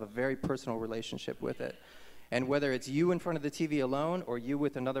people have a very personal relationship with it. And whether it's you in front of the TV alone, or you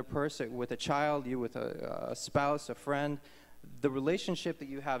with another person, with a child, you with a spouse, a friend, the relationship that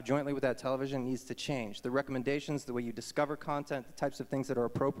you have jointly with that television needs to change. The recommendations, the way you discover content, the types of things that are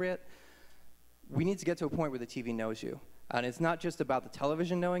appropriate, we need to get to a point where the TV knows you. And it's not just about the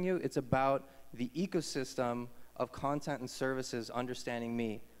television knowing you, it's about the ecosystem of content and services understanding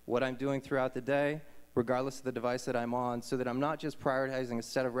me, what I'm doing throughout the day, regardless of the device that I'm on, so that I'm not just prioritizing a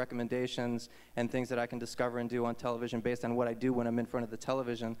set of recommendations and things that I can discover and do on television based on what I do when I'm in front of the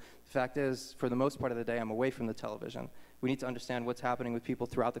television. The fact is, for the most part of the day, I'm away from the television. We need to understand what's happening with people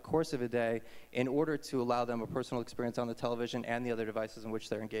throughout the course of a day in order to allow them a personal experience on the television and the other devices in which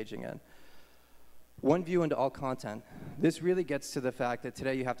they're engaging in. One view into all content. This really gets to the fact that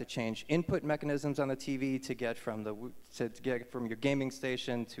today you have to change input mechanisms on the TV to get from your gaming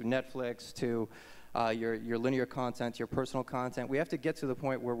station to Netflix to your linear content, your personal content. We have to get to the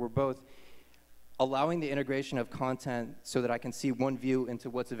point where we're both allowing the integration of content so that I can see one view into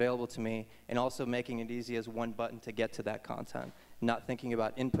what's available to me, and also making it easy as one button to get to that content, not thinking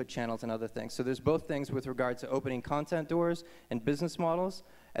about input channels and other things. So there's both things with regard to opening content doors and business models,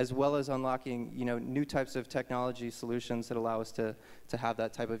 as well as unlocking new types of technology solutions that allow us to have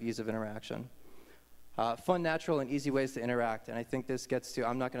that type of ease of interaction. Fun, natural, and easy ways to interact. And I think this gets to,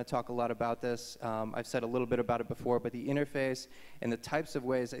 I'm not going to talk a lot about this. I've said a little bit about it before, but the interface and the types of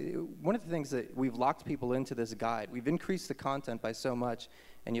ways, one of the things that we've locked people into this guide, we've increased the content by so much,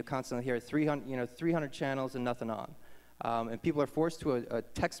 and you constantly hear 300 channels and nothing on. And people are forced to a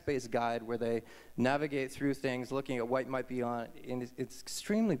text-based guide where they navigate through things, looking at what might be on, and it's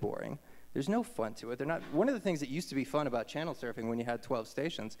extremely boring. There's no fun to it. One of the things that used to be fun about channel surfing when you had 12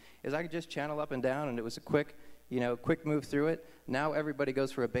 stations is I could just channel up and down, and it was a quick move through it. Now everybody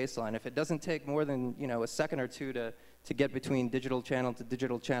goes for a baseline. If it doesn't take more than a second or two to get between digital channel to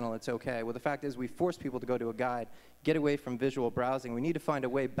digital channel, it's okay. Well, the fact is we force people to go to a guide, get away from visual browsing. We need to find a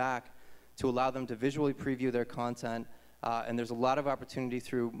way back to allow them to visually preview their content. And there's a lot of opportunity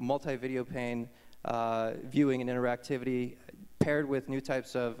through multi-video pane viewing and interactivity, paired with new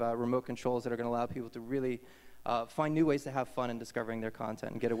types of remote controls that are going to allow people to really find new ways to have fun in discovering their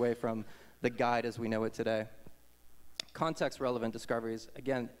content and get away from the guide as we know it today. Context-relevant discoveries.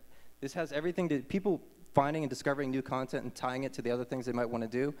 Again, this has everything to people finding and discovering new content and tying it to the other things they might want to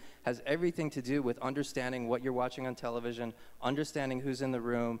do, has everything to do with understanding what you're watching on television, understanding who's in the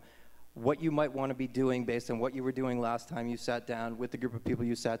room, what you might want to be doing based on what you were doing last time you sat down with the group of people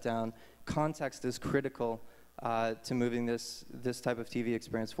you sat down. Context is critical to moving this type of TV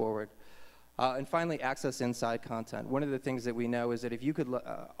experience forward. And finally, access inside content. One of the things that we know is that if you could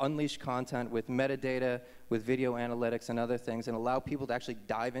unleash content with metadata, with video analytics and other things, and allow people to actually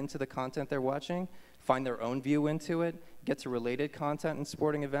dive into the content they're watching, find their own view into it, get to related content and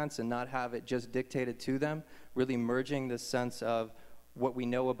sporting events and not have it just dictated to them, really merging this sense of what we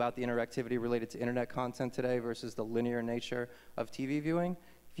know about the interactivity related to internet content today versus the linear nature of TV viewing.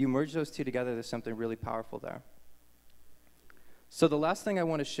 If you merge those two together, there's something really powerful there. So the last thing I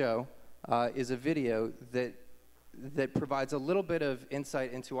want to show is a video that provides a little bit of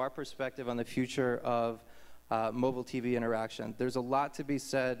insight into our perspective on the future of mobile TV interaction. There's a lot to be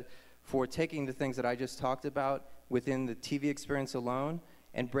said for taking the things that I just talked about within the TV experience alone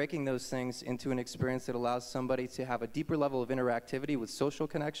and breaking those things into an experience that allows somebody to have a deeper level of interactivity with social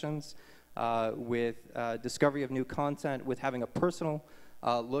connections, with discovery of new content, with having a personal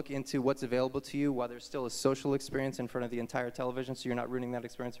look into what's available to you while there's still a social experience in front of the entire television, so you're not ruining that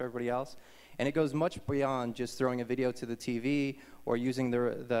experience for everybody else. And it goes much beyond just throwing a video to the TV or using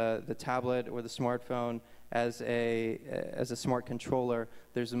the tablet or the smartphone as a smart controller,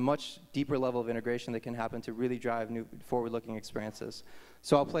 there's a much deeper level of integration that can happen to really drive new forward-looking experiences.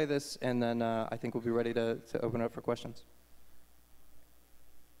 So I'll play this, and then I think we'll be ready to open it up for questions.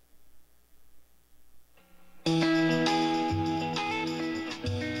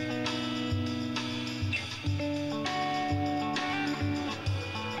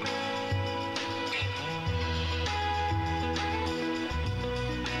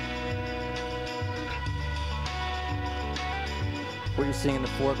 What you're seeing in the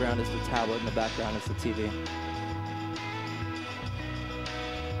foreground is the tablet, and the background is the TV.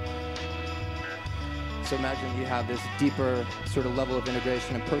 So imagine you have this deeper sort of level of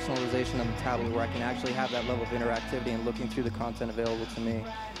integration and personalization on the tablet where I can actually have that level of interactivity and looking through the content available to me.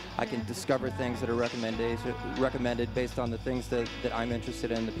 I can discover things that are recommended based on the things that I'm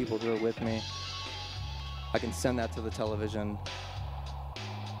interested in, the people who are with me. I can send that to the television.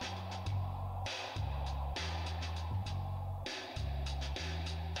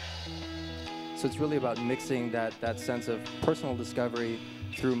 So it's really about mixing that sense of personal discovery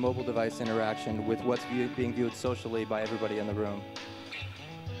through mobile device interaction with what's being viewed socially by everybody in the room.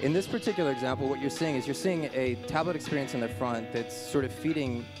 In this particular example, what you're seeing is a tablet experience in the front that's sort of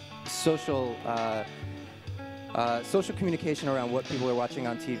feeding social communication around what people are watching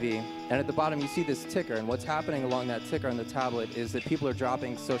on TV. And at the bottom, you see this ticker. And what's happening along that ticker on the tablet is that people are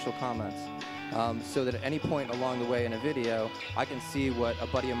dropping social comments. So that at any point along the way in a video, I can see what a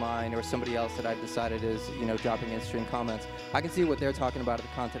buddy of mine or somebody else that I've decided is, dropping in-stream comments. I can see what they're talking about at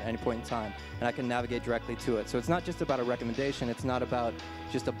the content at any point in time, and I can navigate directly to it. So it's not just about a recommendation. It's not about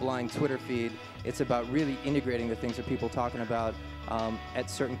just a blind Twitter feed. It's about really integrating the things that people are talking about at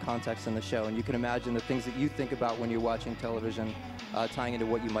certain contexts in the show. And you can imagine the things that you think about when you're watching television tying into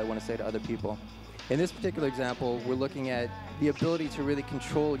what you might want to say to other people. In this particular example, we're looking at the ability to really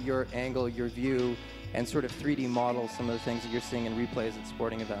control your angle, your view, and sort of 3D model some of the things that you're seeing in replays at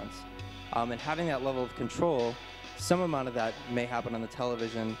sporting events. And having that level of control, some amount of that may happen on the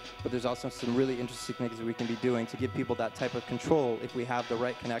television, but there's also some really interesting things that we can be doing to give people that type of control if we have the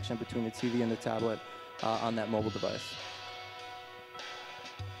right connection between the TV and the tablet on that mobile device.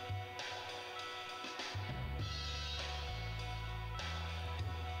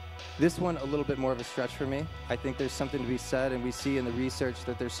 This one, a little bit more of a stretch for me. I think there's something to be said, and we see in the research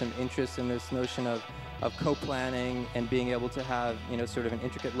that there's some interest in this notion of co-planning and being able to have, sort of an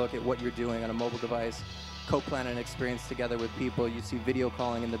intricate look at what you're doing on a mobile device, co-plan an experience together with people. You see video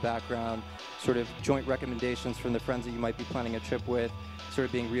calling in the background, sort of joint recommendations from the friends that you might be planning a trip with, sort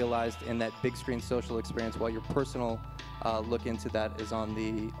of being realized in that big screen social experience while your personal look into that is on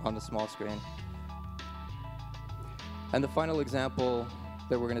the small screen. And the final example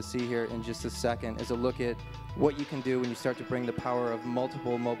that we're going to see here in just a second is a look at what you can do when you start to bring the power of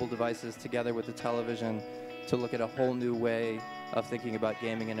multiple mobile devices together with the television to look at a whole new way of thinking about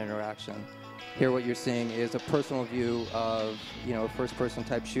gaming and interaction. Here what you're seeing is a personal view of a first-person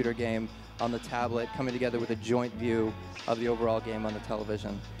type shooter game on the tablet coming together with a joint view of the overall game on the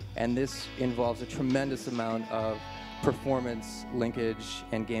television. And this involves a tremendous amount of performance linkage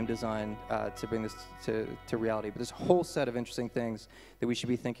and game design to bring this to reality. But there's a whole set of interesting things that we should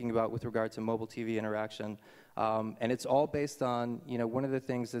be thinking about with regard to mobile TV interaction. And it's all based on, one of the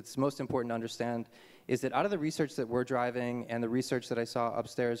things that's most important to understand is that out of the research that we're driving and the research that I saw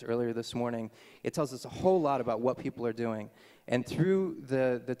upstairs earlier this morning, it tells us a whole lot about what people are doing. And through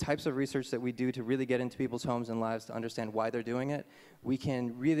the types of research that we do to really get into people's homes and lives to understand why they're doing it, we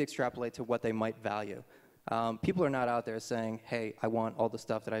can really extrapolate to what they might value. People are not out there saying, hey, I want all the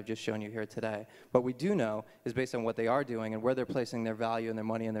stuff that I've just shown you here today. What we do know is based on what they are doing and where they're placing their value and their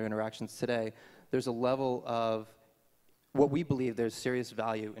money and their interactions today, there's a level of what we believe there's serious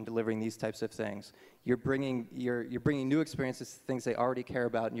value in delivering these types of things. You're bringing new experiences to things they already care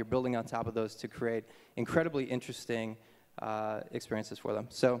about, and you're building on top of those to create incredibly interesting experiences for them.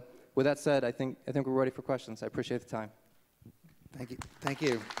 So with that said, I think we're ready for questions. I appreciate the time. Thank you. Thank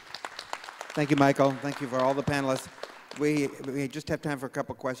you. Thank you, Michael. Thank you for all the panelists. We just have time for a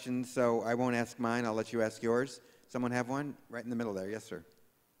couple questions, so I won't ask mine. I'll let you ask yours. Someone have one? Right in the middle there. Yes, sir.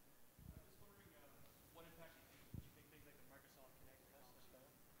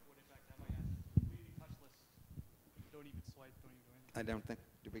 I don't think.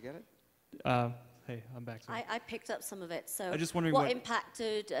 Did we get it? Hey, I'm back. I picked up some of it. So I just wondering what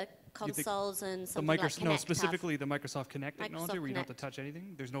impacted consoles and something like Kinect No, specifically the Microsoft Kinect technology, where you don't have Kinect. to touch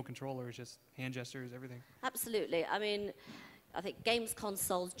anything. There's no controller. It's just hand gestures, everything. Absolutely. I mean, I think games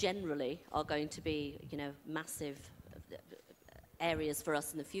consoles generally are going to be, massive areas for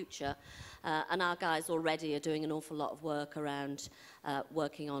us in the future. And our guys already are doing an awful lot of work around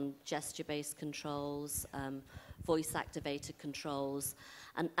working on gesture-based controls, voice-activated controls,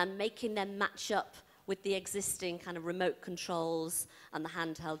 and making them match up with the existing kind of remote controls and the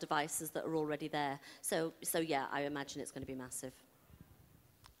handheld devices that are already there. So yeah, I imagine it's going to be massive.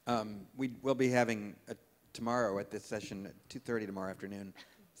 We will be having tomorrow at this session at 2:30 tomorrow afternoon,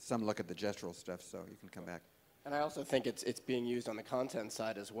 some look at the gestural stuff, so you can come back. And I also think it's being used on the content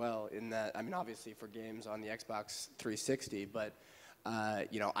side as well, in that, I mean, obviously for games on the Xbox 360, but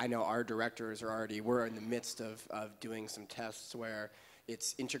you know, I know our directors are already, we're in the midst of doing some tests where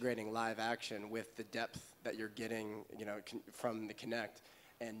it's integrating live action with the depth that you're getting, you know, from the Kinect,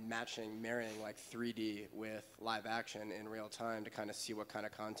 and marrying like 3D with live action in real time to kind of see what kind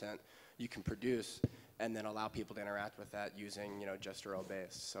of content you can produce, and then allow people to interact with that using, you know, gestural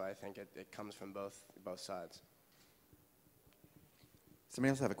based. So I think it comes from both sides.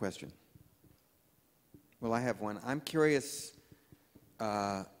 Somebody else have a question? Well, I have one. I'm curious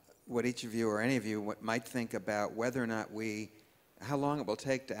what each of you or any of you might think about whether or not how long it will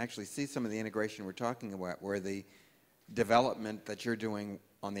take to actually see some of the integration we're talking about, where the development that you're doing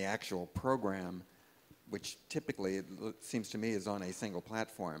on the actual program, which typically, it seems to me, is on a single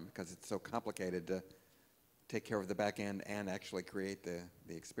platform because it's so complicated to take care of the back end and actually create the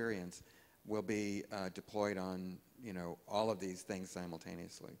experience, will be deployed on, you know, all of these things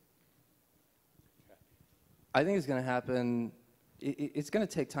simultaneously. I think it's going to happen. It's going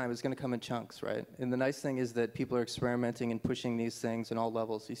to take time. It's going to come in chunks, right? And the nice thing is that people are experimenting and pushing these things in all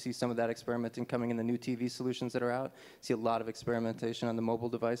levels. You see some of that experimenting coming in the new TV solutions that are out. You see a lot of experimentation on the mobile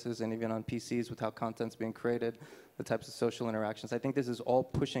devices and even on PCs with how content's being created, the types of social interactions. I think this is all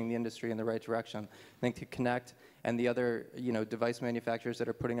pushing the industry in the right direction. I think to Kinect and the other, you know, device manufacturers that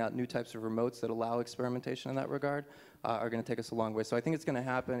are putting out new types of remotes that allow experimentation in that regard are going to take us a long way. So I think it's going to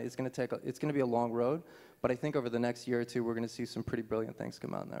happen. It's going to be a long road. But I think over the next year or two, we're going to see some pretty brilliant things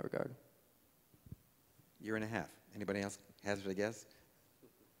come out in that regard. Year and a half. Anybody else hazard a guess?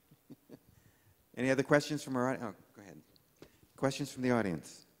 Any other questions from our audience? Oh, go ahead. Questions from the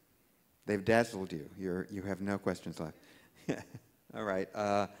audience? They've dazzled you. You have no questions left. All right.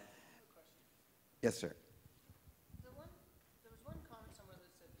 Yes, sir. There was one comment somewhere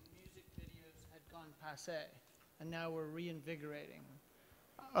that said music videos had gone passé, and now we're reinvigorating.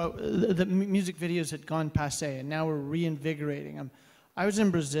 Oh, the music videos had gone passé, and now we're reinvigorating them. I was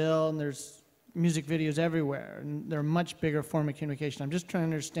in Brazil, and there's music videos everywhere, and they're a much bigger form of communication. I'm just trying to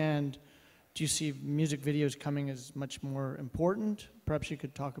understand, do you see music videos coming as much more important? Perhaps you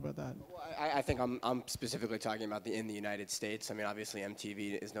could talk about that. Well, I think I'm specifically talking about in the United States. I mean, obviously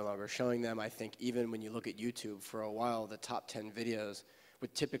MTV is no longer showing them. I think even when you look at YouTube, for a while, the top 10 videos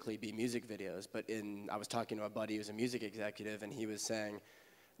would typically be music videos. But I was talking to a buddy who's a music executive, and he was saying,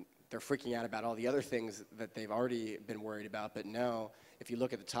 they're freaking out about all the other things that they've already been worried about. But now, if you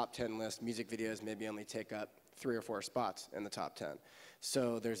look at the top 10 list, music videos maybe only take up 3 or 4 spots in the top 10.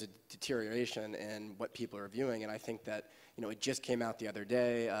 So there's a deterioration in what people are viewing. And I think that, you know, it just came out the other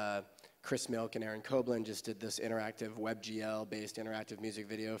day. Chris Milk and Aaron Coblin just did this interactive WebGL-based interactive music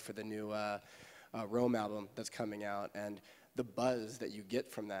video for the new Rome album that's coming out. And the buzz that you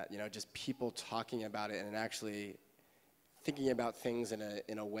get from that, you know, just people talking about it and actually thinking about things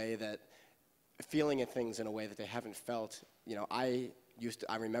in a way that, feeling at things in a way that they haven't felt. You know, I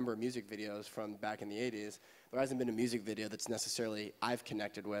remember music videos from back in the 80s. There hasn't been a music video that's necessarily I've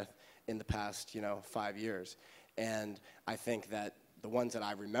connected with in the past, you know, 5 years. And I think that the ones that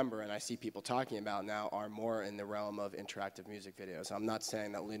I remember and I see people talking about now are more in the realm of interactive music videos. I'm not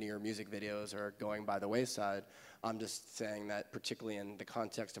saying that linear music videos are going by the wayside. I'm just saying that particularly in the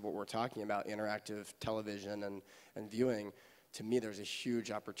context of what we're talking about, interactive television and viewing, to me there's a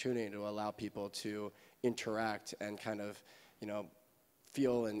huge opportunity to allow people to interact and kind of, you know,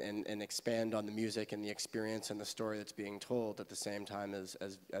 feel and expand on the music and the experience and the story that's being told at the same time as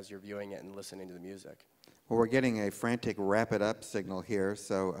you're viewing it and listening to the music. Well, we're getting a frantic wrap-it-up signal here,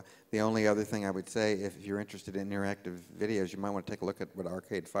 so the only other thing I would say, if you're interested in interactive videos, you might want to take a look at what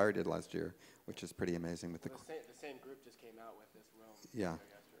Arcade Fire did last year, which is pretty amazing. With the same group just came out with this Rome.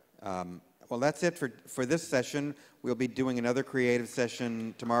 Yeah. Well, that's it for this session. We'll be doing another creative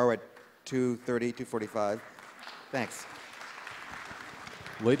session tomorrow at 2:30, 2:45. Thanks.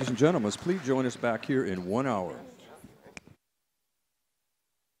 Ladies and gentlemen, please join us back here in 1 hour.